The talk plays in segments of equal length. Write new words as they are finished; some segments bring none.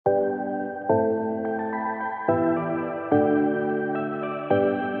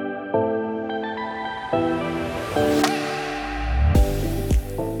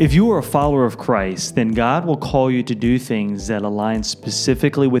If you are a follower of Christ, then God will call you to do things that align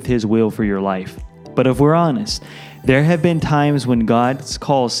specifically with His will for your life. But if we're honest, there have been times when God's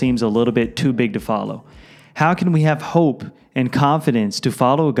call seems a little bit too big to follow. How can we have hope and confidence to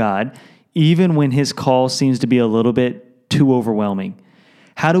follow God even when His call seems to be a little bit too overwhelming?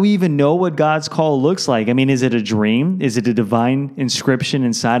 How do we even know what God's call looks like? I mean, is it a dream? Is it a divine inscription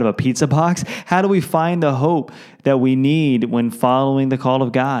inside of a pizza box? How do we find the hope that we need when following the call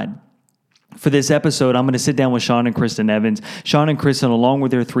of God? For this episode, I'm going to sit down with Shaun and Christin Evans. Shaun and Christin, along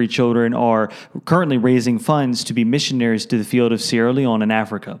with their 3 children, are currently raising funds to be missionaries to the field of Sierra Leone in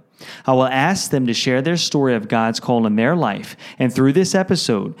Africa. I will ask them to share their story of God's call in their life. And through this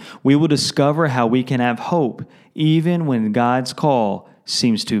episode, we will discover how we can have hope even when God's call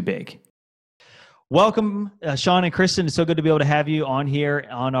seems too big. Welcome, Shaun and Christin. It's so good to be able to have you on here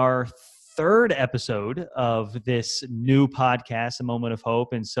on our 3rd episode of this new podcast, A Moment of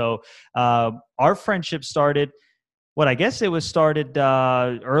Hope. And so our friendship started, I guess it was started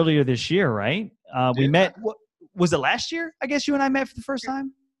earlier this year, right? We met, was it last year? I guess you and I met for the first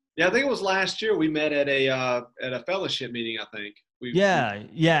time? Yeah, I think it was last year. We met at a fellowship meeting, I think.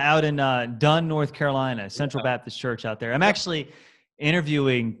 Out in Dunn, North Carolina, Central Baptist Church out there. I'm actually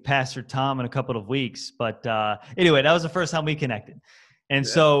interviewing Pastor Tom in a couple of weeks. But anyway, that was the first time we connected. And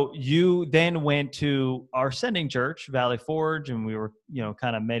so you then went to our sending church, Valley Forge, and we were,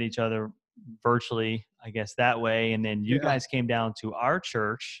 kind of met each other virtually, I guess, that way. And then you guys came down to our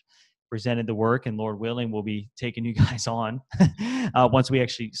church, presented the work, and Lord willing, we'll be taking you guys on once we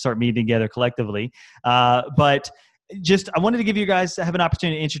actually start meeting together collectively. But I wanted to give you guys have an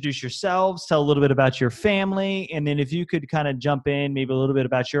opportunity to introduce yourselves, tell a little bit about your family, and then if you could kind of jump in, maybe a little bit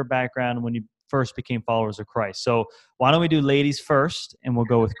about your background when you first became followers of Christ. So why don't we do ladies first, and we'll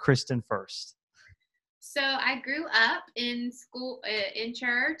go with Christin first. So I grew up in school, in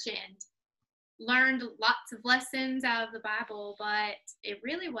church, and learned lots of lessons out of the Bible, but it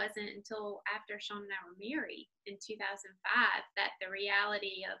really wasn't until after Shaun and I were married in 2005 that the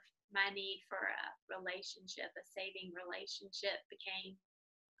reality of my need for a relationship, a saving relationship, became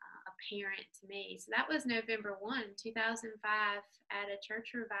apparent to me. So that was November 1, 2005, at a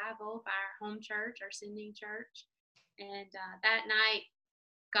church revival by our home church, our sending church. And that night,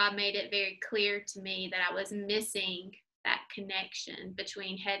 God made it very clear to me that I was missing that connection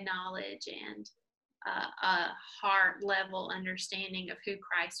between head knowledge and a heart level understanding of who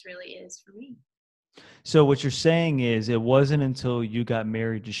Christ really is for me. So what you're saying is it wasn't until you got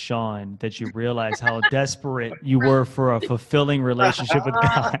married to Shaun that you realized how desperate you were for a fulfilling relationship with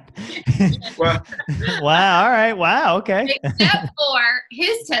God. Wow. All right. Wow. Okay. Except for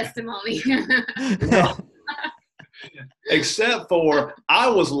his testimony. Except for I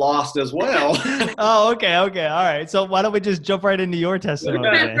was lost as well. Oh, okay. All right. So why don't we just jump right into your testimony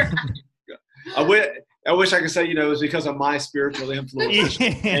then? I wish I could say, it was because of my spiritual influence.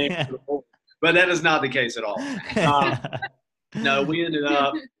 But that is not the case at all. No, we ended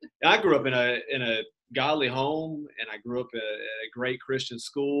up. I grew up in a godly home, and I grew up at a great Christian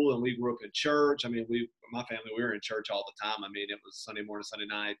school, and we grew up in church. I mean, my family, we were in church all the time. I mean, it was Sunday morning, Sunday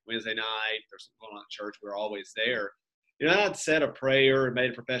night, Wednesday night. There's something going on at church. We were always there. I'd said a prayer and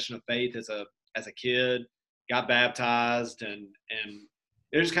made a profession of faith as a kid. Got baptized, and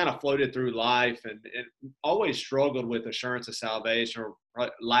it just kind of floated through life, and always struggled with assurance of salvation, or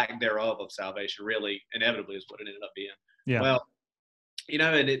lack thereof of salvation, really inevitably is what it ended up being. Yeah. Well,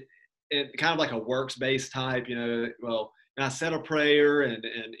 and it kind of like a works-based type, and I said a prayer, and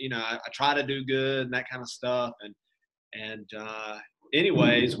I try to do good and that kind of stuff. And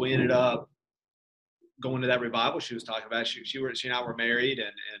anyways, we ended up going to that revival she was talking about. She and I were married,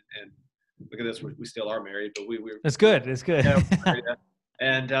 and look at this, we still are married, but we were. It's good. It's good.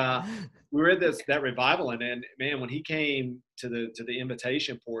 And we were at that revival, and then, man, when he came to the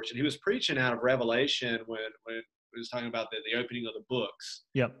invitation portion, he was preaching out of Revelation when he was talking about the opening of the books.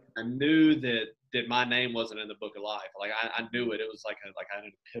 Yep. I knew that my name wasn't in the book of life. Like I knew it. It was like I had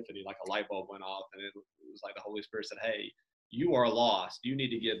an epiphany, like a light bulb went off, and it was like the Holy Spirit said, "Hey, you are lost. You need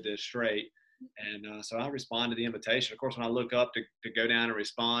to get this straight." And so I responded to the invitation. Of course, when I look up to go down and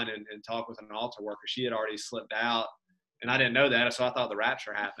respond and talk with an altar worker, she had already slipped out. And I didn't know that, so I thought the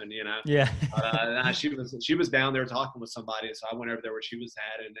rapture happened, Yeah. But, she was down there talking with somebody, so I went over there where she was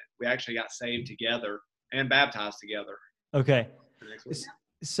at, and we actually got saved together and baptized together. Okay.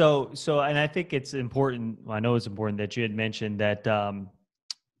 So, and I think it's important. Well, I know it's important that you had mentioned that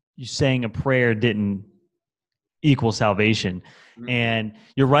you saying a prayer didn't equal salvation, and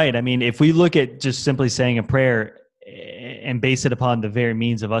you're right. I mean, if we look at just simply saying a prayer and base it upon the very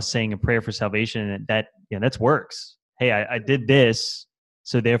means of us saying a prayer for salvation, that's works. Hey, I did this,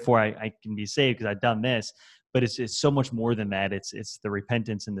 so therefore I can be saved because I've done this. But it's so much more than that. It's the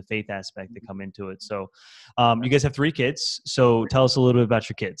repentance and the faith aspect that come into it. So you guys have 3 kids. So tell us a little bit about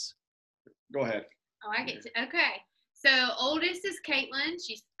your kids. Go ahead. Oh, I get to. Okay. So oldest is Caitlin.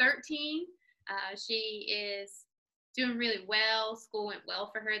 She's 13. She is doing really well. School went well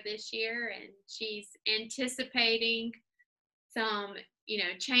for her this year, and she's anticipating some,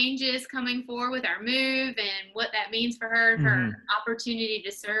 changes coming forward with our move and what that means for her, her opportunity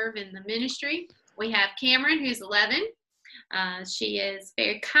to serve in the ministry. We have Cameron, who's 11. She is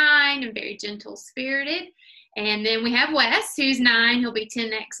very kind and very gentle-spirited. And then we have Wes, who's 9. He'll be 10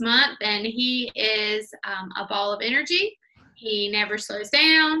 next month, and he is a ball of energy. He never slows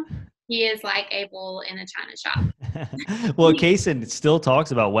down. He is like a bull in a china shop. Well, Kaysen still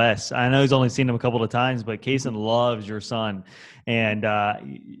talks about Wes. I know he's only seen him a couple of times, but Kaysen loves your son. And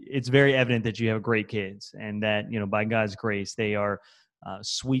it's very evident that you have great kids and that, by God's grace, they are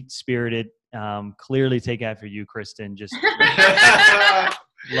sweet-spirited, clearly take after you, Christin, just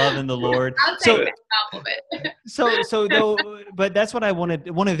loving the Lord. I'll take that compliment. So though, but that's what I wanted.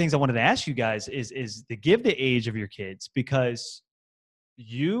 One of the things I wanted to ask you guys is to give the age of your kids, because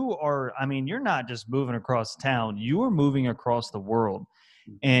you're not just moving across town, you are moving across the world,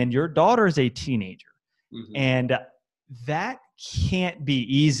 and your daughter is a teenager. And that can't be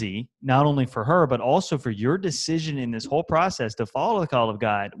easy, not only for her, but also for your decision in this whole process to follow the call of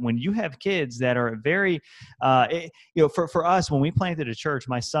God. When you have kids that are very, for us, when we planted a church,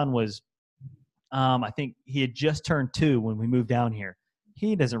 my son was, I think he had just turned 2 when we moved down here.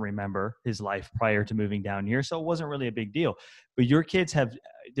 He doesn't remember his life prior to moving down here, so it wasn't really a big deal. But your kids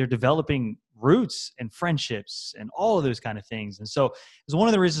they're developing roots and friendships and all of those kind of things. And so it's one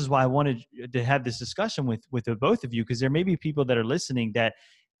of the reasons why I wanted to have this discussion with the both of you, because there may be people that are listening that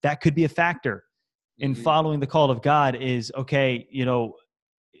could be a factor in following the call of God is, okay,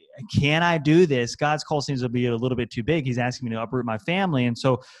 can I do this? God's call seems to be a little bit too big. He's asking me to uproot my family. And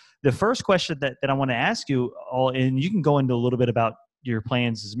so the first question that I want to ask you all, and you can go into a little bit about your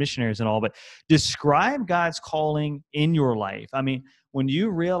plans as missionaries and all, but describe God's calling in your life. I mean, when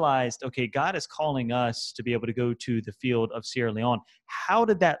you realized, okay, God is calling us to be able to go to the field of Sierra Leone, what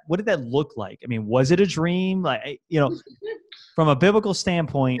did that look like? I mean, was it a dream? Like, from a biblical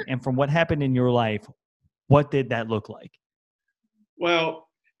standpoint and from what happened in your life, what did that look like? Well,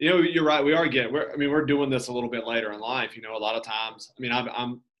 you're right. We're doing this a little bit later in life. A lot of times,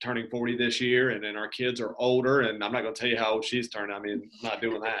 I'm turning 40 this year, and then our kids are older, and I'm not going to tell you how old she's turning. I'm not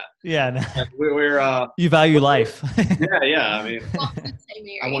doing that. Yeah. No. We're you value life. Yeah. I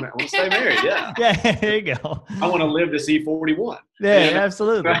want to stay married. Yeah. Yeah. There you go. I want to live to see 41. Yeah,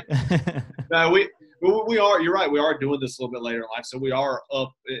 absolutely. No, we are. You're right. We are doing this a little bit later in life, so we are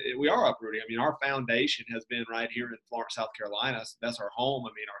uprooting. Our foundation has been right here in Florence, South Carolina. So that's our home.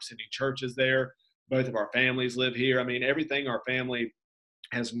 Our sending church is there. Both of our families live here. Everything our family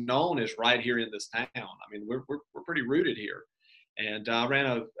has known is right here in this town. We're pretty rooted here. And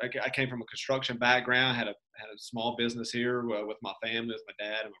I came from a construction background. Had a small business here with my family, with my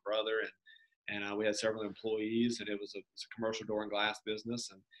dad and my brother, and we had several employees, and it was a commercial door and glass business.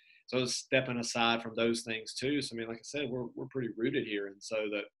 And so I was stepping aside from those things too. So, like I said, we're pretty rooted here. And so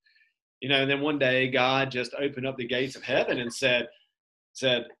that, and then one day God just opened up the gates of heaven and said,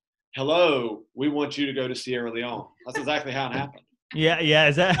 hello, we want you to go to Sierra Leone. That's exactly how it happened. Yeah.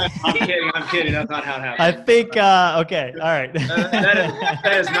 Is that? I'm kidding. That's not how it happened. I think, okay. All right.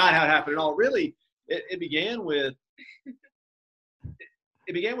 That is not how it happened at all. Really, it began with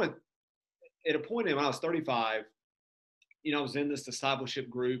at a point when I was 35, I was in this discipleship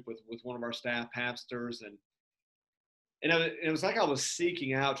group with one of our staff pastors, and it was like I was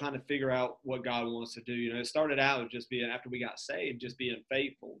seeking out, trying to figure out what God wants to do. It started out with just being, after we got saved, just being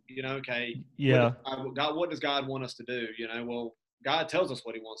faithful. Okay, yeah. What does God want us to do? Well, God tells us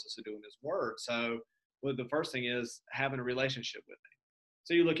what He wants us to do in His Word. So, the first thing is having a relationship with Him.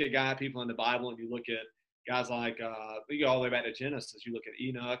 So you look at people in the Bible, and you look at guys like you go all the way back to Genesis. You look at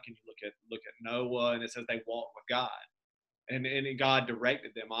Enoch, and you look at Noah, and it says they walked with God. And God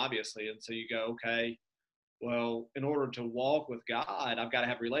directed them, obviously. And so you go, okay, well, in order to walk with God, I've got to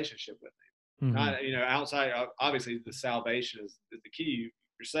have a relationship with Him. Outside, obviously, the salvation is the key.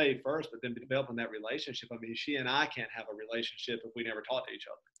 You're saved first, but then developing that relationship. She and I can't have a relationship if we never talk to each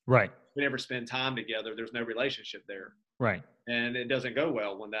other. Right. If we never spend time together, there's no relationship there. Right. And it doesn't go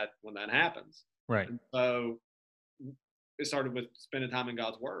well when that happens. Right. And so it started with spending time in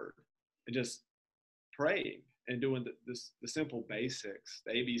God's Word and just praying and doing the simple basics,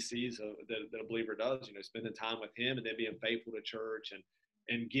 the ABCs that a believer does, spending time with Him, and then being faithful to church, and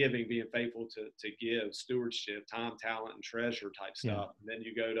and giving, being faithful to give, stewardship, time, talent, and treasure type stuff. And then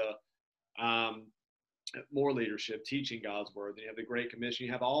you go to more leadership, teaching God's word. Then you have the Great Commission.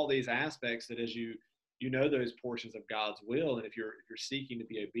 You have all these aspects that as you know those portions of God's will, and if you're seeking to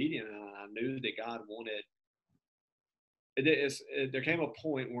be obedient, and I knew that God wanted. There came a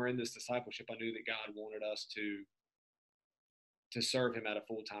point where in this discipleship, I knew that God wanted us to serve Him at a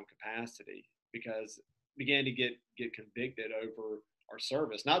full-time capacity, because began to get convicted over our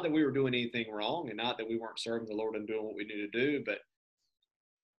service. Not that we were doing anything wrong, and not that we weren't serving the Lord and doing what we needed to do, but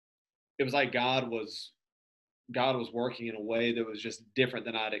it was like God was working in a way that was just different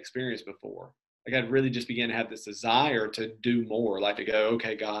than I'd experienced before. Like I'd really just began to have this desire to do more, like to go,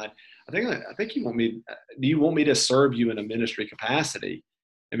 okay, God, I think you want me. Do you want me to serve you in a ministry capacity?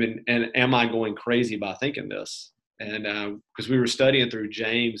 I mean, and am I going crazy by thinking this? And because we were studying through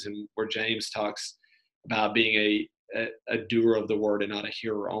James, and where James talks about being a doer of the word and not a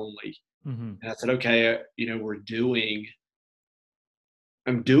hearer only. And I said, okay,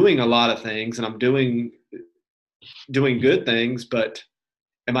 I'm doing a lot of things, and I'm doing good things, but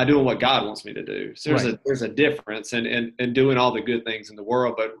am I doing what God wants me to do? So there's a difference in doing all the good things in the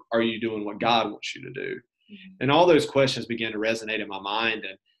world, but are you doing what God wants you to do? And all those questions began to resonate in my mind.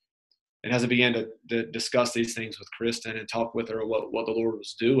 And as I began to discuss these things with Kristen and talk with her what the Lord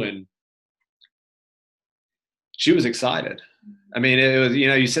was doing, she was excited. I mean, it was,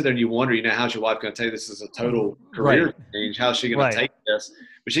 you sit there and you wonder, how's your wife going to take this as a total career change? How's she going to take this?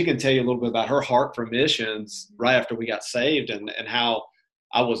 But she can tell you a little bit about her heart for missions right after we got saved, and how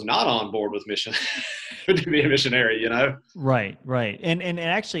I was not on board with mission to be a missionary, Right. And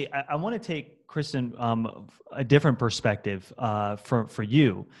actually, I want to take, Kristen, a different perspective for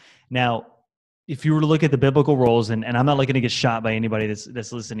you. Now, if you were to look at the biblical roles, and I'm not looking to get shot by anybody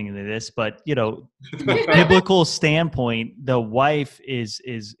that's listening to this, but from a biblical standpoint, the wife is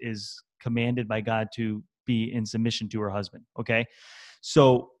commanded by God to be in submission to her husband. Okay,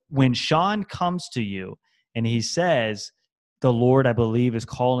 so when Shaun comes to you and he says, the Lord, I believe, is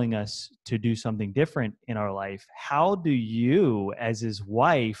calling us to do something different in our life, how do you, as his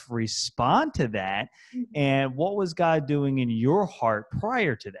wife, respond to that? And what was God doing in your heart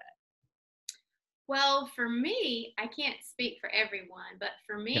prior to that? Well, for me, I can't speak for everyone, but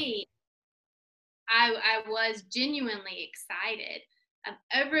for me, I was genuinely excited.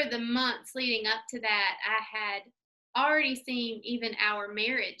 Over the months leading up to that, I had already seen even our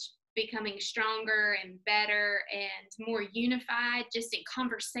marriage becoming stronger and better and more unified, just in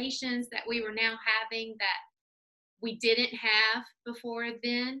conversations that we were now having that we didn't have before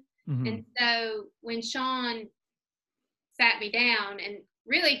then. And so when Shaun sat me down and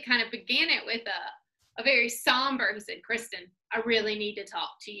really kind of began it with a very somber, he said, Kristen, I really need to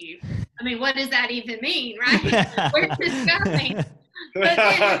talk to you. I mean, what does that even mean, right? Where's this going? But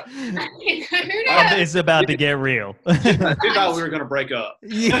then, who knows? It's about to get real. She thought we were going to break up.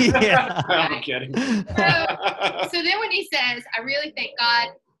 Yeah. I'm kidding. So then when he says, I really think God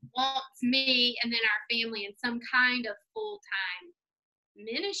wants me and then our family in some kind of full-time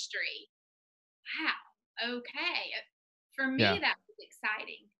ministry. Wow. Okay. For me, that was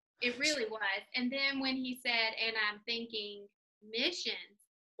exciting. It really was. And then when he said, and I'm thinking missions,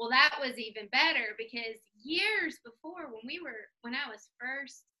 well, that was even better, because years before, when I was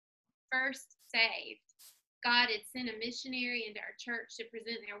first saved, God had sent a missionary into our church to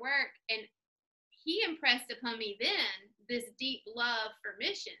present their work, and he impressed upon me then this deep love for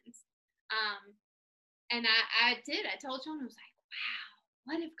missions. And I told Shaun, I was like, wow,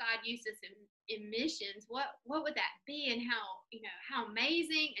 what if God used us in missions? What would that be? And how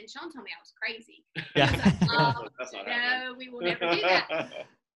amazing. And Shaun told me I was crazy. Yeah. That's not no, we will never do that.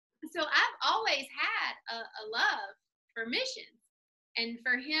 So I've always had a love for missions. And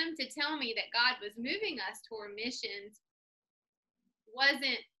for him to tell me that God was moving us toward missions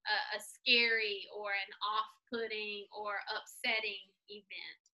wasn't a scary or an off-putting or upsetting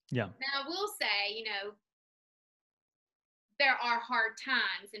event. Yeah. Now, I will say, there are hard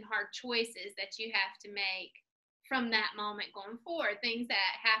times and hard choices that you have to make from that moment going forward, things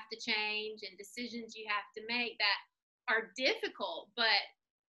that have to change and decisions you have to make that are difficult, but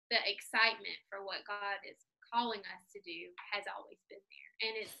the excitement for what God is calling us to do has always been there,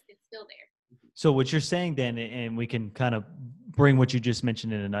 and it's still there. So what you're saying then, and we can kind of bring what you just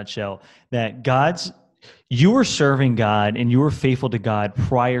mentioned in a nutshell, that you were serving God and you were faithful to God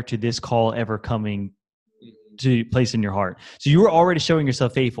prior to this call ever coming to place in your heart. So you were already showing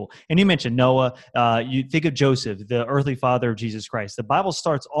yourself faithful. And you mentioned Noah. You think of Joseph, the earthly father of Jesus Christ. The Bible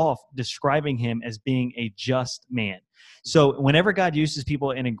starts off describing him as being a just man. So whenever God uses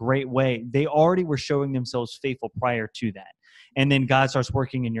people in a great way, they already were showing themselves faithful prior to that. And then God starts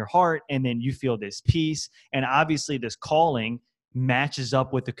working in your heart, and then you feel this peace. And obviously this calling matches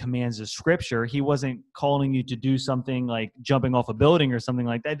up with the commands of Scripture. He wasn't calling you to do something like jumping off a building or something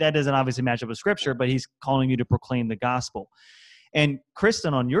like that. That doesn't obviously match up with Scripture, but he's calling you to proclaim the gospel. And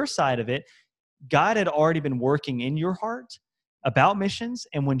Kristen, on your side of it, God had already been working in your heart about missions.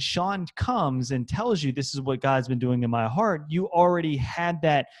 And when Shaun comes and tells you this is what God's been doing in my heart, you already had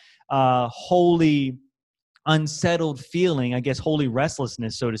that holy, unsettled feeling, I guess, holy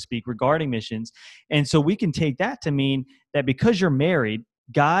restlessness, so to speak, regarding missions. And so we can take that to mean that because you're married,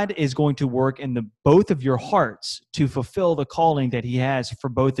 God is going to work in the both of your hearts to fulfill the calling that he has for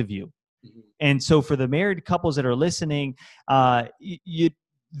both of you. And so for the married couples that are listening,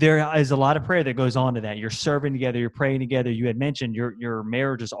 there is a lot of prayer that goes on to that. You're serving together, you're praying together. You had mentioned your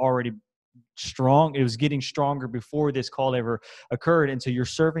marriage is already strong. It was getting stronger before this call ever occurred. And so you're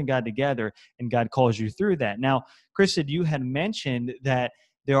serving God together, and God calls you through that. Now, Kristen, you had mentioned that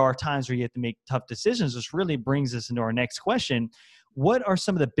there are times where you have to make tough decisions, which really brings us into our next question. What are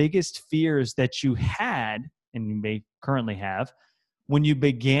some of the biggest fears that you had, and you may currently have, when you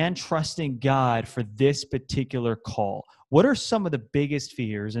began trusting God for this particular call? What are some of the biggest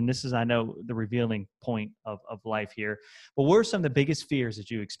fears? And this is, I know, the revealing point of life here, but what are some of the biggest fears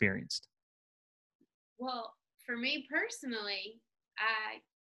that you experienced? Well, for me personally,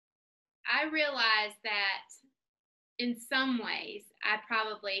 I realized that in some ways I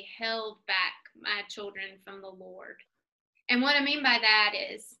probably held back my children from the Lord. And what I mean by that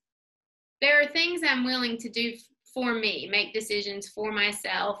is there are things I'm willing to do for me, make decisions for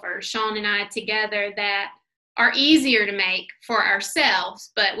myself, or Shaun and I together, that are easier to make for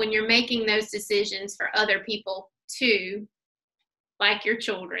ourselves. But when you're making those decisions for other people too, like your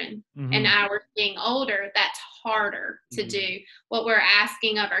children, and ours being older, that's harder to do. What we're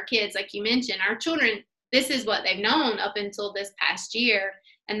asking of our kids, like you mentioned, our children, this is what they've known up until this past year,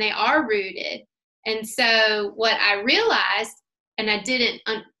 and they are rooted. And so what I realized, and I didn't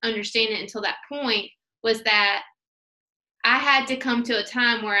understand it until that point, was that I had to come to a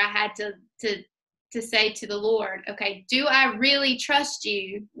time where I had to say to the Lord, okay, do I really trust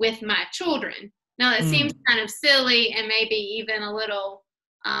you with my children? Now that seems kind of silly and maybe even a little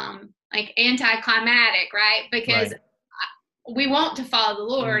like anticlimactic, right? Because we want to follow the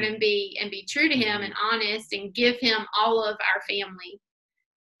Lord and be true to him and honest and give him all of our family.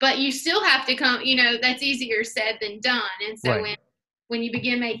 But you still have to come, that's easier said than done. And so when you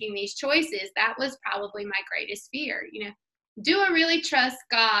begin making these choices, that was probably my greatest fear. Do I really trust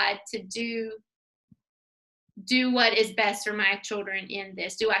God to do what is best for my children in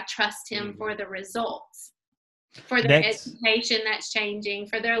this? Do I trust him for the results, for their education that's changing,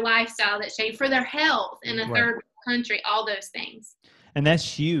 for their lifestyle that's changing, for their health in a third country, all those things? And that's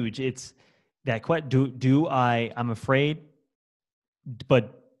huge. It's that I'm afraid,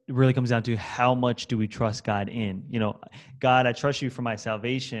 but it really comes down to how much do we trust God in? God, I trust you for my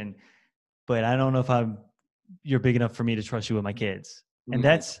salvation, but I don't know if you're big enough for me to trust you with my kids. And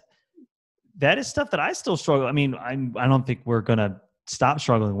that is stuff that I still struggle. I mean, I don't think we're going to stop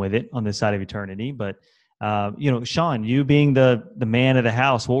struggling with it on this side of eternity, but Shaun, you being the man of the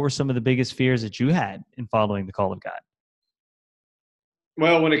house, what were some of the biggest fears that you had in following the call of God?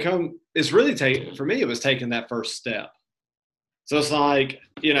 Well, it's really for me, it was taking that first step. So it's like,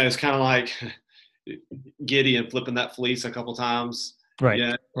 it's kind of like Gideon flipping that fleece a couple times. Right.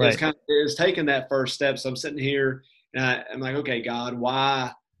 Yeah. It's taking that first step. So I'm sitting here and I'm like, okay, God,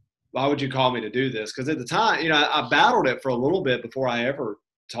 why would you call me to do this? Because at the time, I battled it for a little bit before I ever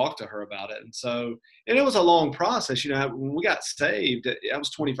talked to her about it. And it was a long process. When we got saved, I was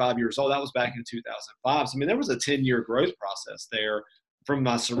 25 years old. That was back in 2005. So, there was a 10-year growth process there from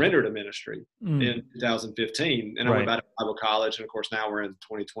my surrender to ministry in 2015. And I went back to Bible college. And of course, now we're in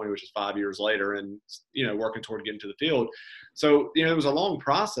 2020, which is 5 years later, and, working toward getting to the field. So, it was a long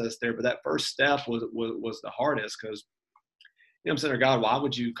process there, but that first step was the hardest because, I'm saying, God, why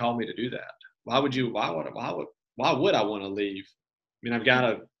would you call me to do that? Why would I want to leave? I've got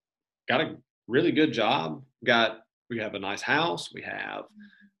a really good job. We have a nice house. We have,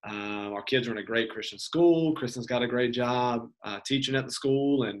 our kids are in a great Christian school. Kristen's got a great job teaching at the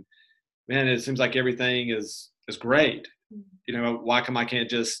school. And man, it seems like everything is great. Why come I can't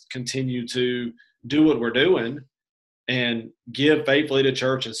just continue to do what we're doing and give faithfully to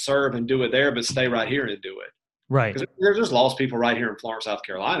church and serve and do it there, but stay right here and do it? Right. Because there's just lost people right here in Florence, South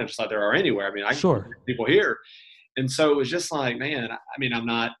Carolina, just like there are anywhere. I can people here. And so it was just like, man,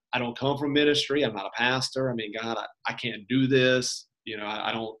 I don't come from ministry. I'm not a pastor. God, I can't do this.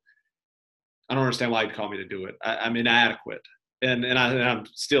 I don't understand why you'd call me to do it. I'm inadequate. And I'm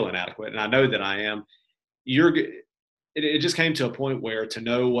still inadequate. And I know that I am. it just came to a point where to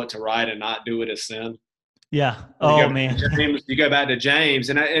know what to write and not do it is sin. Yeah. And Oh man. You go back to James,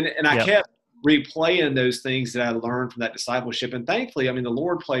 and I Yep. kept replaying those things that I learned from that discipleship. And thankfully, I mean, the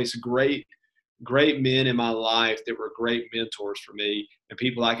Lord placed great men in my life that were great mentors for me and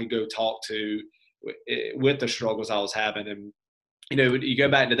people I could go talk to with the struggles I was having. And you go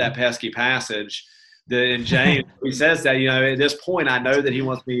back to that pesky passage in James. He says that at this point, I know that he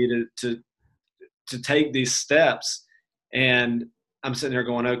wants me to take these steps, and I'm sitting there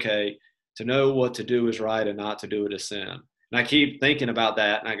going, okay, to know what to do is right and not to do it is sin. And I keep thinking about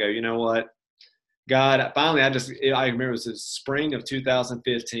that, and I go, you know what, God, finally, I remember it was the spring of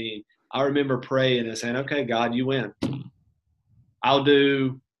 2015. I remember praying and saying, okay, God, you win. I'll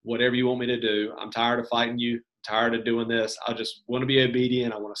do whatever you want me to do. I'm tired of fighting you. I'm tired of doing this. I just want to be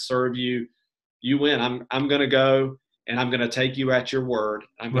obedient. I want to serve you. You win. I'm going to go, and I'm going to take you at your word.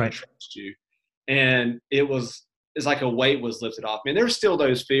 I'm going to trust you. And it's like a weight was lifted off me. And there's still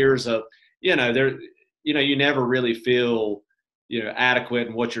those fears of, you never really feel, adequate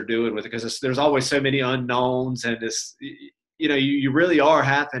in what you're doing with it, because there's always so many unknowns, and this, you really are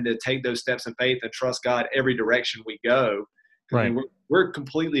having to take those steps in faith and trust God every direction we go. Right. I mean, we're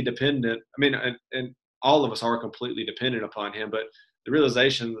completely dependent. I mean, and all of us are completely dependent upon Him. But the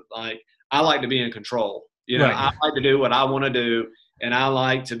realization that, like, I like to be in control. I like to do what I want to do, and I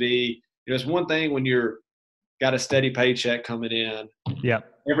like to be. It's one thing when you're got a steady paycheck coming in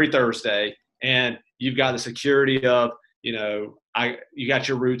every Thursday, and you've got the security of, you got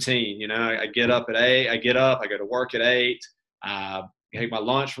your routine. I get up at 8. I go to work at 8. I take my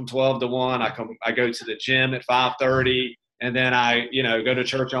lunch from 12 to 1. I go to the gym at 5:30, and then I, go to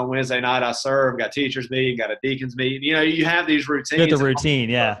church on Wednesday night. I serve. Got teachers meeting. Got a deacons meeting. You have these routines. Get the routine,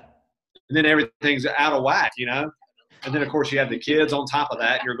 yeah. And then everything's out of whack, And then of course you have the kids on top of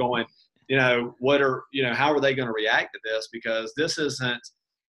that. And you're going, how are they going to react to this? Because this isn't.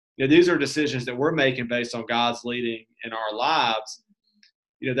 These are decisions that we're making based on God's leading in our lives.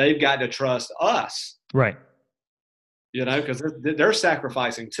 They've got to trust us. Right. Because they're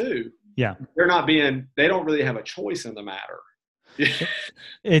sacrificing too. Yeah. They don't really have a choice in the matter.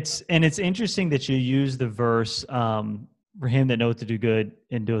 It's interesting that you use the verse, for him that knoweth to do good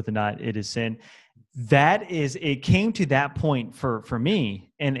and doeth it not, it is sin. It came to that point for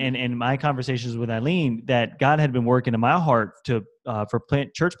me and my conversations with Eileen, that God had been working in my heart for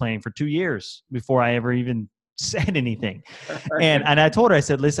church planting for 2 years before I ever even said anything. And I told her, I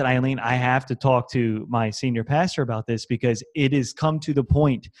said, listen, Eileen, I have to talk to my senior pastor about this, because it has come to the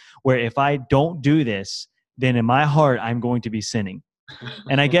point where if I don't do this, then in my heart, I'm going to be sinning.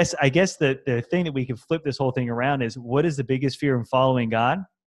 And I guess the thing that we can flip this whole thing around is, what is the biggest fear in following God?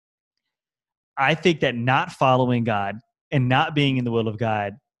 I think that not following God and not being in the will of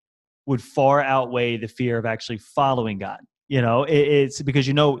God would far outweigh the fear of actually following God. It's because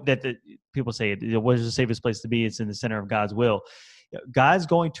that people say what is the safest place to be? It's in the center of God's will. God's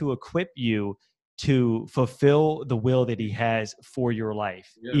going to equip you to fulfill the will that He has for your life,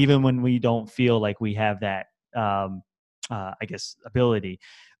 even when we don't feel like we have that, ability.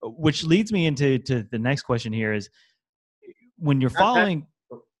 Which leads me into the next question here is, when you're following.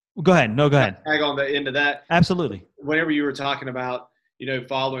 Go ahead. No, go ahead. Tag on the end of that. Absolutely. Whenever you were talking about,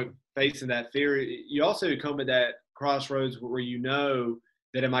 facing that fear, you also come at that crossroads where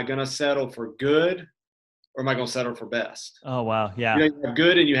that am I going to settle for good, or am I going to settle for best? Oh, wow. Yeah. You have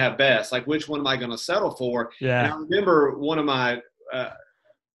good and you have best. Like, which one am I going to settle for? Yeah. And I remember one of my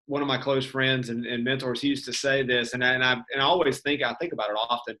close friends and mentors, he used to say this, and I always think about it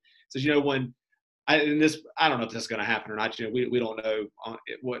often. He says, when I don't know if this is going to happen or not. We don't know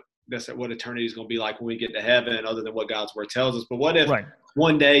what eternity is going to be like when we get to heaven, other than what God's word tells us. But what if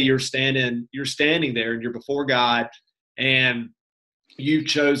one day you're standing there and you're before God, and you've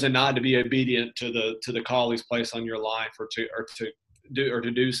chosen not to be obedient to the call He's placed on your life, or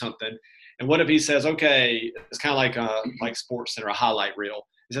to do something. And what if He says, okay, it's kind of like Sports Center, a highlight reel.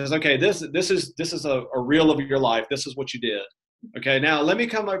 He says, okay, this is a reel of your life. This is what you did. Okay, now let me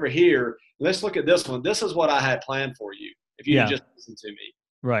come over here. Let's look at this one. This is what I had planned for you, if you just listen to me.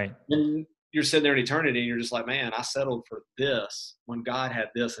 Right. And you're sitting there in eternity, and you're just like, man, I settled for this when God had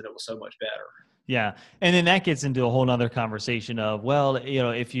this, and it was so much better. Yeah. And then that gets into a whole nother conversation of, well,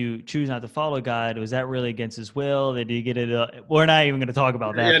 if you choose not to follow God, was that really against His will? Did He get it? We're not even going to talk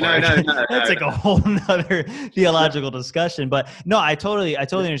about that. No. That's like a whole nother theological discussion. But no, I totally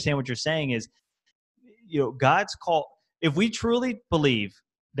understand what you're saying is, God's call. If we truly believe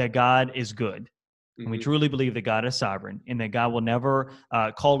that God is good, and we truly believe that God is sovereign, and that God will never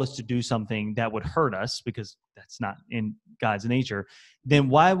call us to do something that would hurt us, because that's not in God's nature, then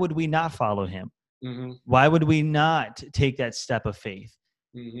why would we not follow Him? Mm-hmm. Why would we not take that step of faith?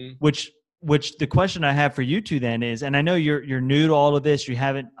 Mm-hmm. Which the question I have for you two then is, and I know you're new to all of this. You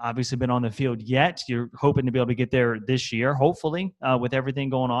haven't obviously been on the field yet. You're hoping to be able to get there this year, hopefully, with everything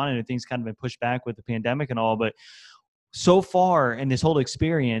going on, and things kind of been pushed back with the pandemic and all. But so far in this whole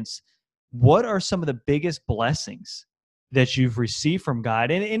experience, what are some of the biggest blessings that you've received from God?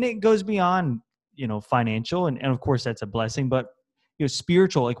 And it goes beyond, financial, and of course that's a blessing, but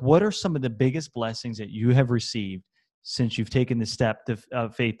spiritual. Like, what are some of the biggest blessings that you have received since you've taken the step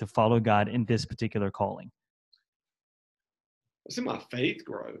of faith to follow God in this particular calling? I've seen my faith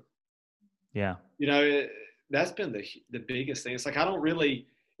grow. Yeah. That's been the biggest thing. It's like, I don't really,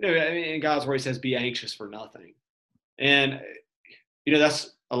 in God's word, he says, be anxious for nothing. And,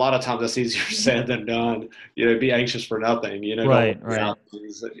 that's a lot of times that's easier said than done, be anxious for nothing, Right.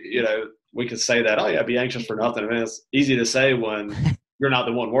 We could say that, oh yeah, be anxious for nothing. I mean, it's easy to say when you're not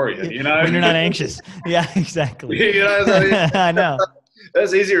the one worrying, when you're not anxious. Yeah, exactly. I know.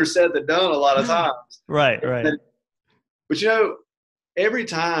 That's easier said than done a lot of times. Right. But every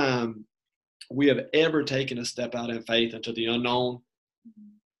time we have ever taken a step out in faith into the unknown,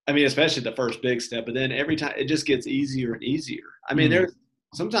 I mean, especially the first big step, but then every time it just gets easier and easier. I mean, there's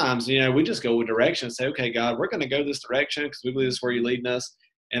sometimes, we just go a direction and say, okay, God, we're going to go this direction because we believe this is where you're leading us.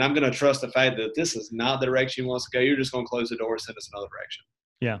 And I'm going to trust the fact that this is not the direction you want us to go. You're just going to close the door and send us another direction.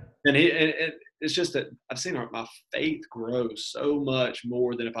 Yeah. And it's just that I've seen my faith grow so much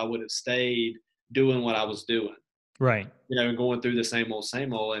more than if I would have stayed doing what I was doing. Right. And going through the same old.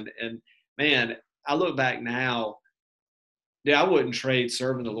 And man, I look back now, I wouldn't trade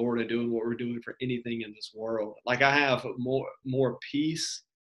serving the Lord and doing what we're doing for anything in this world. Like, I have more peace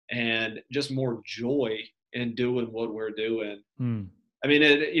and just more joy in doing what we're doing. I mean,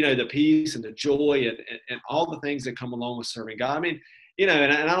 the peace and the joy and all the things that come along with serving God. I mean,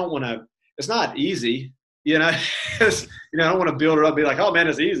 and I don't want to, it's not easy, I don't want to build it up and be like, oh man,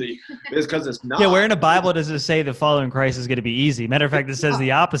 it's easy. It's because it's not. Yeah, where in the Bible does it say that following Christ is going to be easy? Matter of fact, it says the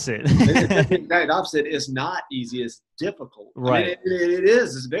opposite. The exact opposite. It's not easy. It's difficult. Right. I mean, it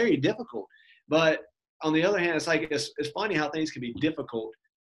is. It's very difficult. But on the other hand, it's like, it's funny how things can be difficult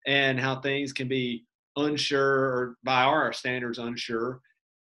and how things can be unsure, or by our standards unsure,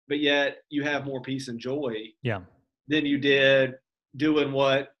 but yet you have more peace and joy than you did doing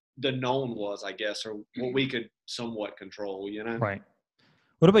what the known was, I guess, or what we could somewhat control, Right.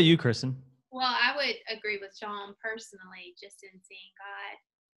 What about you, Kristen? Well, I would agree with Shaun personally, just in seeing God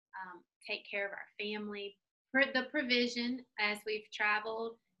take care of our family, the provision as we've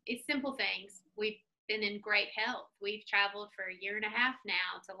traveled. It's simple things. We've been in great health. We've traveled for a year and a half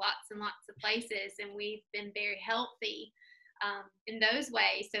now to lots and lots of places, and we've been very healthy in those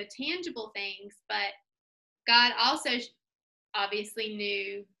ways. So tangible things, but God also obviously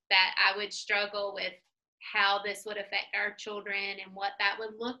knew that I would struggle with how this would affect our children and what that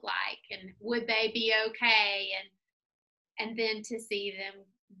would look like, and would they be okay, and then to see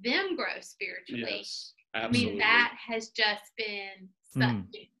them grow spiritually. Yes, absolutely. I mean, that has just been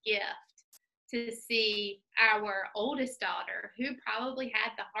such a gift to see our oldest daughter, who probably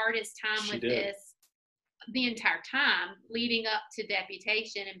had the hardest time with this the entire time leading up to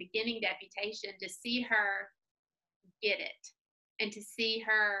deputation and beginning deputation, to see her get it, and to see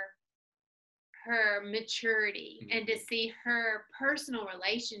her maturity, and to see her personal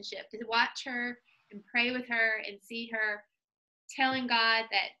relationship, to watch her and pray with her and see her telling God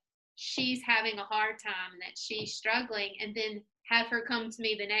that she's having a hard time and that she's struggling, and then have her come to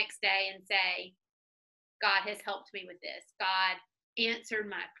me the next day and say, God has helped me with this. God answered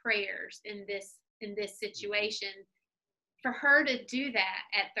my prayers in this situation. For her to do that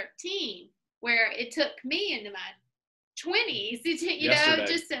at 13, where it took me into my 20s,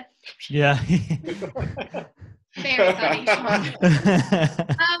 just to very funny, Shaun.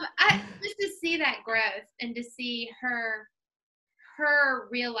 Just to see that growth, and to see her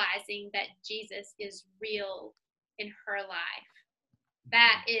realizing that Jesus is real in her life.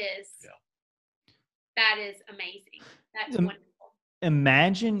 That is amazing. That's wonderful.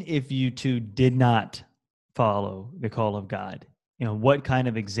 Imagine if you two did not follow the call of God. What kind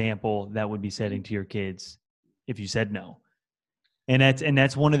of example that would be setting to your kids if you said no. And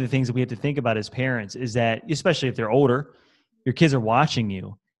that's one of the things that we have to think about as parents, is that, especially if they're older, your kids are watching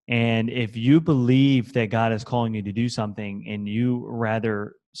you. And if you believe that God is calling you to do something and you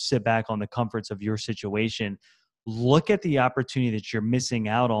rather sit back on the comforts of your situation, look at the opportunity that you're missing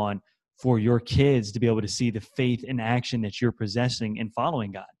out on for your kids to be able to see the faith in action that you're possessing and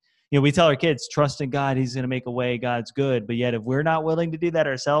following God. We tell our kids, trust in God, he's going to make a way, God's good. But yet if we're not willing to do that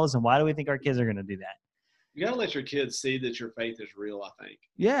ourselves, then why do we think our kids are going to do that? you got to let your kids see that your faith is real, I think.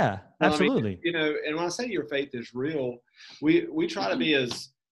 Yeah, Well, absolutely. I mean, and when I say your faith is real, we try to be as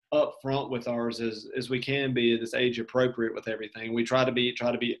upfront with ours as we can be, this age appropriate with everything. We try to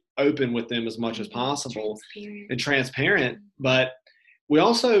be open with them as much as possible and transparent, but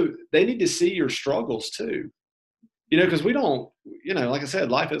they need to see your struggles too. Because we don't, like I said,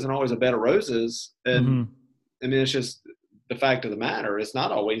 life isn't always a bed of roses. And I mean, it's just the fact of the matter. It's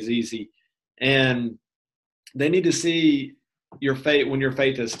not always easy. And they need to see your faith when your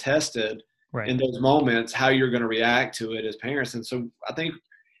faith is tested in those moments, how you're going to react to it as parents. And so I think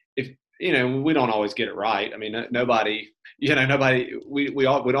we don't always get it right. I mean, nobody, we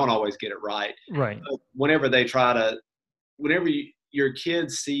don't always get it right. Right. But whenever your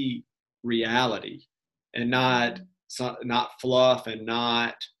kids see reality and not fluff and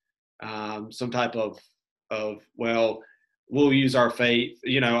not some type of we'll use our faith,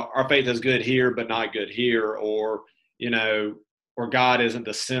 our faith is good here, but not good here, or God isn't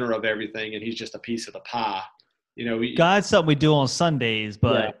the center of everything and he's just a piece of the pie. God's something we do on Sundays,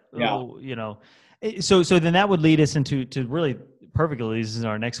 but so then that would lead us into really perfectly leads us into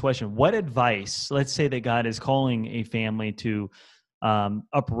our next question. What advice, let's say that God is calling a family to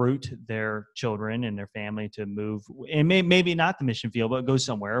uproot their children and their family to move, and maybe not the mission field, but go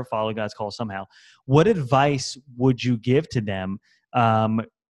somewhere or follow God's call somehow. What advice would you give to them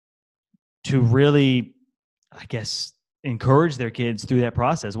to really, I guess, encourage their kids through that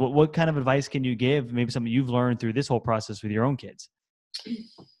process? What kind of advice can you give? Maybe something you've learned through this whole process with your own kids.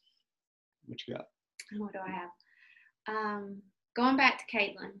 What you got? What do I have? Going back to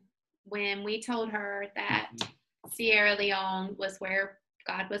Caitlin, when we told her that Sierra Leone was where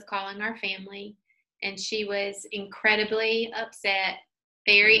God was calling our family, and she was incredibly upset,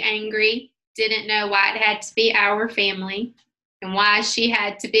 very angry, didn't know why it had to be our family and why she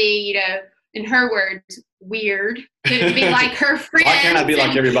had to be, in her words, weird. Couldn't be like her friends. Why can't I be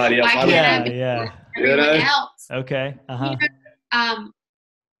like everybody else? Why can't I be like everyone else? Okay.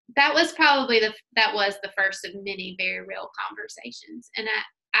 That was probably the first of many very real conversations. And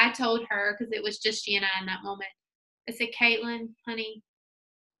I told her, because it was just she and I in that moment, I said, Caitlin, honey,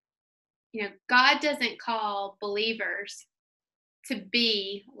 God doesn't call believers to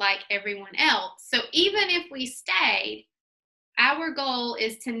be like everyone else. So even if we stayed, our goal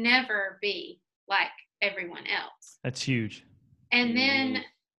is to never be like everyone else. That's huge.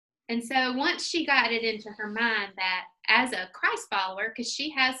 And so once she got it into her mind that as a Christ follower, because she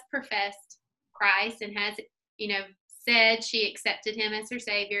has professed Christ and has, said she accepted him as her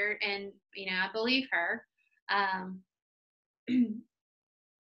savior, and, I believe her,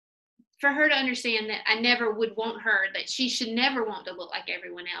 for her to understand that I never would want her, that she should never want to look like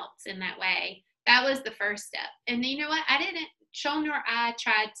everyone else in that way. That was the first step. And you know what? Shaun nor I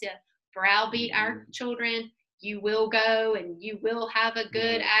tried to browbeat our children. You will go and you will have a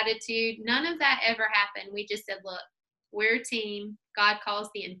good attitude. None of that ever happened. We just said, look, we're a team. God calls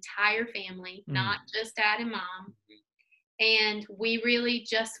the entire family, not just dad and mom. And we really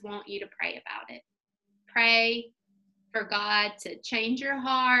just want you to pray about it. Pray for God to change your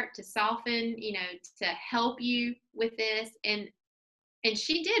heart, to soften, to help you with this. And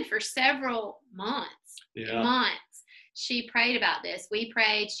she did for several months. She prayed about this. We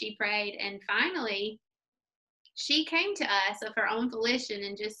prayed, she prayed. And finally, she came to us of her own volition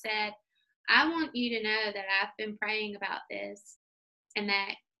and just said, I want you to know that I've been praying about this and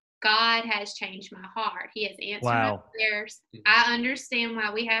that God has changed my heart. He has answered my prayers. I understand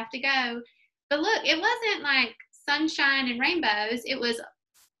why we have to go. But look, it wasn't like sunshine and rainbows. It was,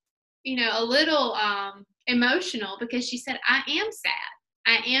 a little emotional, because she said, I am sad.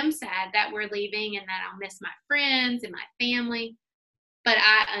 I am sad that we're leaving and that I'll miss my friends and my family. But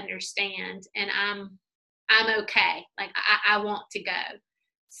I understand, and I'm okay. Like, I want to go.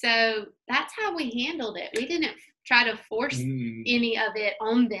 So that's how we handled it. We didn't try to force any of it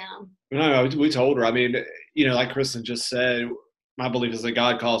on them. No, we told her. I mean, like Kristen just said, my belief is that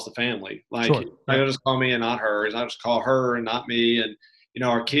God calls the family. Like, He'll just call me and not her. He'll just call her and not me. And,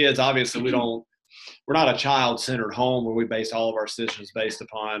 our kids, obviously, we're not a child-centered home where we base all of our decisions based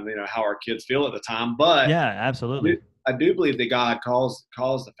upon, how our kids feel at the time. But yeah, absolutely. I do believe that God calls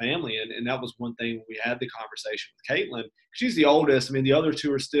the family. And that was one thing we had the conversation with Caitlin. She's the oldest. I mean, the other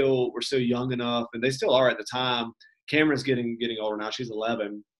two were still young enough, and they still are at the time. Cameron's getting older now. She's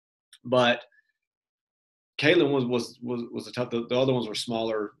 11. But Caitlin was a tough. The other ones were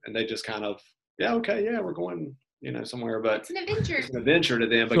smaller, and they just kind of, we're going, somewhere. But it's an adventure. It's an adventure to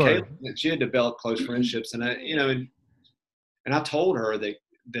them. But Caitlin, she had developed close friendships, and and I told her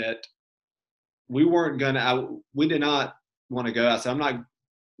that we weren't gonna. We did not want to go. I said, I'm not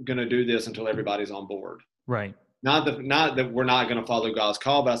gonna do this until everybody's on board. Right. Not that we're not going to follow God's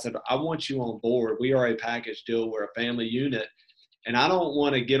call, but I said, I want you on board. We are a package deal. We're a family unit. And I don't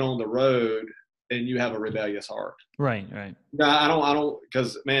want to get on the road and you have a rebellious heart. Right, right. No, I don't,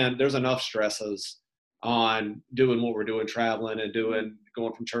 because man, there's enough stresses on doing what we're doing, traveling and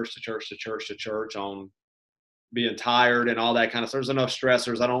going from church to church to church to church, on being tired and all that kind of stuff. There's enough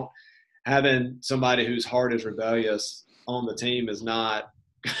stressors. Having somebody whose heart is rebellious on the team is not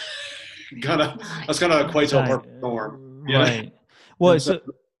that's gonna equate to a perfect storm. Right. Well, so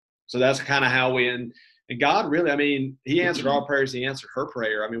that's kind of how and God really, I mean, he answered our prayers. He answered her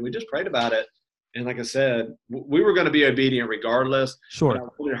prayer. I mean, we just prayed about it. And like I said, we were going to be obedient regardless. Sure. But I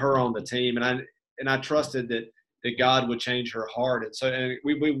wanted her on the team, and I trusted that God would change her heart. And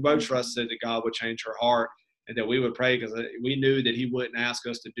we both trusted that God would change her heart, and that we would pray, because we knew that he wouldn't ask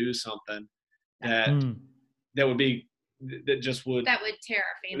us to do something that would be that would tear our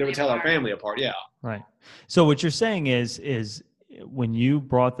family. That would tear our family apart. Yeah. Right. So what you're saying is when you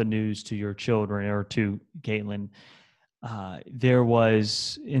brought the news to your children, or to Caitlin, there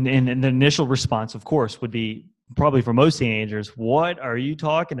was, and the initial response, of course, would be probably for most teenagers, what are you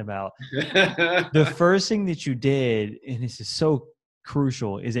talking about? The first thing that you did, and this is so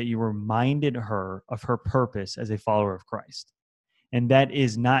crucial, is that you reminded her of her purpose as a follower of Christ. And that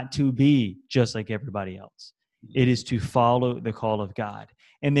is not to be just like everybody else. It is to follow the call of God.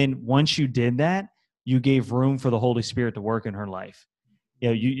 And then once you did that, you gave room for the Holy Spirit to work in her life.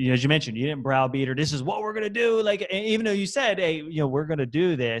 You as you mentioned, you didn't browbeat her. This is what we're going to do. Like, even though you said, hey, we're going to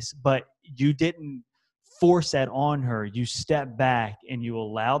do this, but you didn't force that on her. You stepped back and you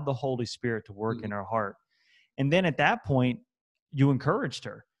allowed the Holy Spirit to work in her heart. And then at that point, you encouraged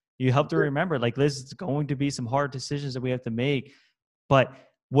her. You helped her remember, like, Liz, it's going to be some hard decisions that we have to make. But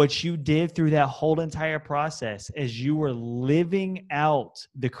what you did through that whole entire process is you were living out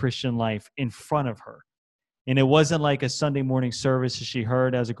the Christian life in front of her. And it wasn't like a Sunday morning service that she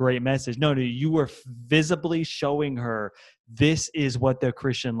heard as a great message. No, you were visibly showing her this is what the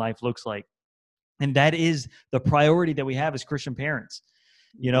Christian life looks like. And that is the priority that we have as Christian parents.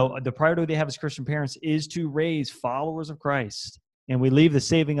 The priority they have as Christian parents is to raise followers of Christ. And we leave the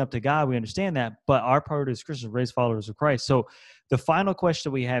saving up to God. We understand that. But our priority as Christians is to raise followers of Christ. So the final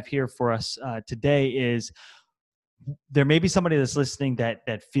question we have here for us today is, there may be somebody that's listening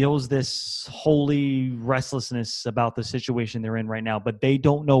that feels this holy restlessness about the situation they're in right now, but they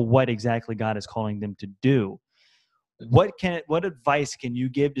don't know what exactly God is calling them to do. What advice can you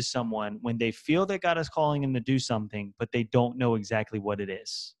give to someone when they feel that God is calling them to do something, but they don't know exactly what it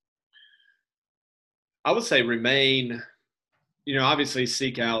is? I would say remain, obviously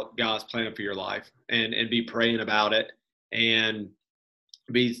seek out God's plan for your life and be praying about it, and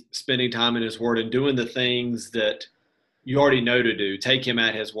be spending time in his word and doing the things that you already know to do. Take him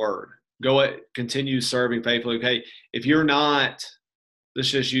at his word. Continue serving faithfully. Okay. If you're not, let's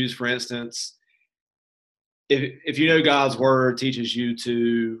just use, for instance, if you know God's word teaches you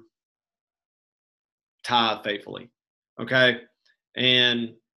to tithe faithfully, okay,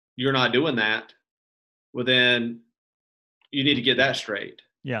 and you're not doing that, well, then you need to get that straight.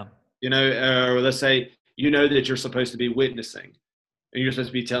 Yeah. Or let's say, that you're supposed to be witnessing, and you're supposed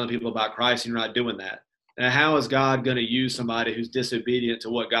to be telling people about Christ, and you're not doing that. Now, how is God going to use somebody who's disobedient to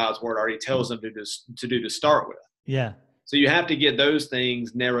what God's word already tells them to do to start with? Yeah. So you have to get those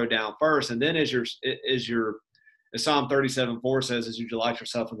things narrowed down first, and then as Psalm 37:4 says, as you delight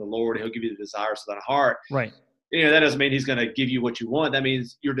yourself in the Lord, he'll give you the desires of thy heart. Right. That doesn't mean he's going to give you what you want. That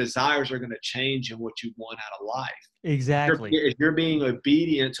means your desires are going to change in what you want out of life. Exactly. If you're being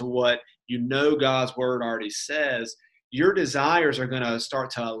obedient to what God's word already says, your desires are going to start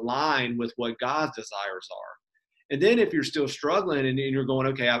to align with what God's desires are. And then if you're still struggling and you're going,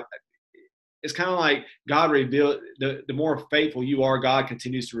 okay, it's kind of like God revealed, the more faithful you are, God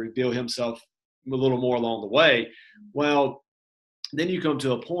continues to reveal himself a little more along the way. Well, then you come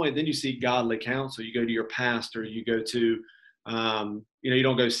to a point, then you seek godly counsel. You go to your pastor, you go to, you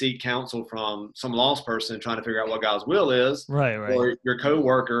don't go seek counsel from some lost person trying to figure out what God's will is. Right. Or your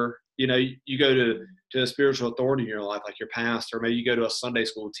coworker, you go to a spiritual authority in your life, like your pastor. Maybe you go to a Sunday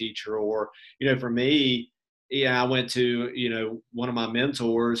school teacher, or, for me, I went to, one of my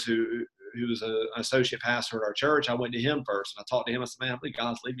mentors who was an associate pastor at our church. I went to him first, and I talked to him. I said, man, I believe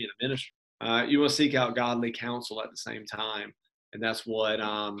God's leading me in a ministry. You want to seek out godly counsel at the same time. And that's what,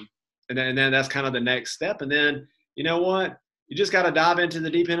 and then that's kind of the next step. And then, you know what? You just got to dive into the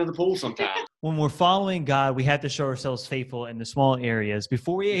deep end of the pool sometimes. When we're following God, we have to show ourselves faithful in the small areas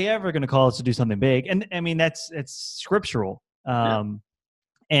before He ever going to call us to do something big. And I mean, that's scriptural.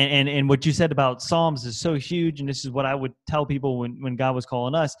 And what you said about Psalms is so huge, and this is what I would tell people when God was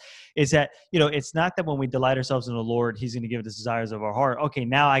calling us, is that, it's not that when we delight ourselves in the Lord, He's going to give us the desires of our heart. Okay,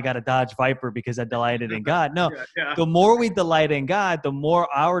 now I got to dodge viper because I delighted in God. No, Yeah. the more we delight in God, the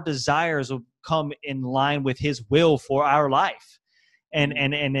more our desires will come in line with His will for our life. And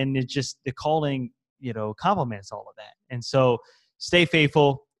then it's just the calling, complements all of that. And so stay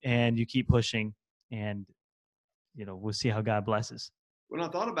faithful and you keep pushing, and, we'll see how God blesses. When I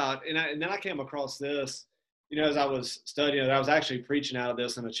thought about, and then I came across this, as I was studying, I was actually preaching out of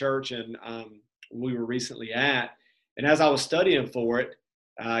this in a church, and we were recently at, and as I was studying for it,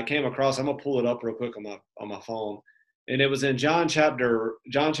 I came across. I'm gonna pull it up real quick on my phone, and it was in John chapter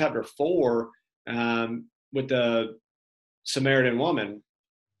 4, with the Samaritan woman,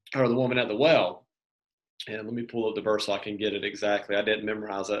 or the woman at the well. And let me pull up the verse so I can get it exactly. I didn't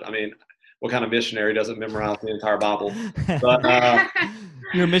memorize it. I mean, what kind of missionary doesn't memorize the entire Bible? But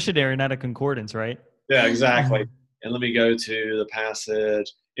you're a missionary, not a concordance, right? Yeah, exactly. And let me go to the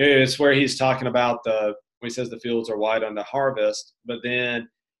passage. It's where he's talking about when he says the fields are white unto harvest. But then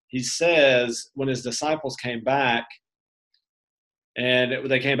he says when his disciples came back, and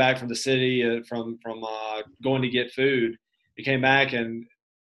they came back from the city, from going to get food, they came back and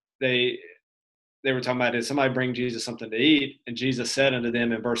they were talking about, did somebody bring Jesus something to eat? And Jesus said unto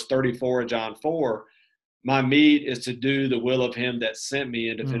them in verse 34 of John 4, my meat is to do the will of him that sent me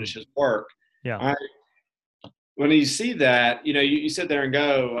and to finish his work. Yeah. All right. When you see that, you sit there and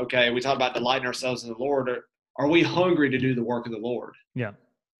go, okay, we talk about delighting ourselves in the Lord. Are we hungry to do the work of the Lord? Yeah.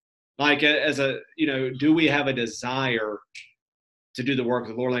 Like do we have a desire to do the work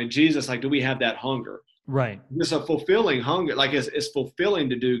of the Lord? Like Jesus, do we have that hunger? Right. It's a fulfilling hunger. It's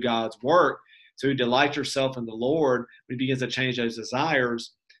fulfilling to do God's work. So you delight yourself in the Lord. When He begins to change those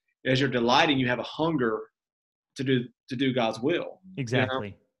desires, as you're delighting, you have a hunger to do God's will.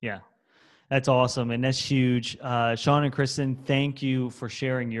 Exactly. Yeah. That's awesome. And that's huge. Shaun and Christin, thank you for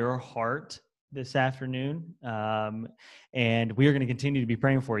sharing your heart this afternoon. And we are going to continue to be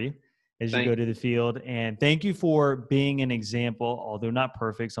praying for you as you go to the field. And thank you for being an example, although not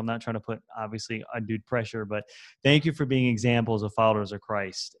perfect. So I'm not trying to put, obviously, undue pressure, but thank you for being examples of followers of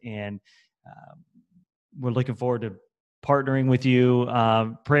Christ. And we're looking forward to partnering with you,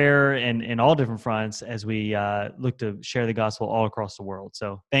 prayer and all different fronts as we look to share the gospel all across the world.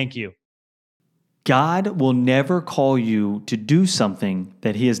 So thank you. God will never call you to do something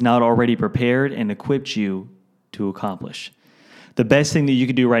that He has not already prepared and equipped you to accomplish. The best thing that you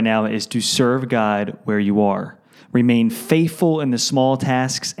can do right now is to serve God where you are. Remain faithful in the small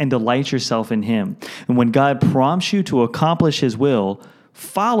tasks and delight yourself in Him. And when God prompts you to accomplish His will,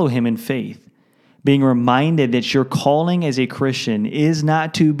 follow Him in faith, being reminded that your calling as a Christian is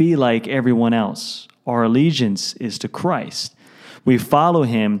not to be like everyone else. Our allegiance is to Christ. We follow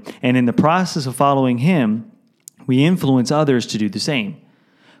Him, and in the process of following Him, we influence others to do the same.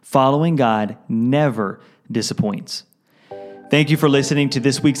 Following God never disappoints. Thank you for listening to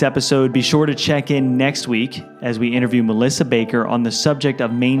this week's episode. Be sure to check in next week as we interview Melissa Baker on the subject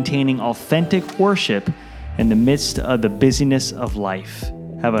of maintaining authentic worship in the midst of the busyness of life.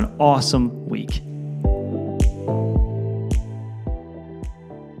 Have an awesome week.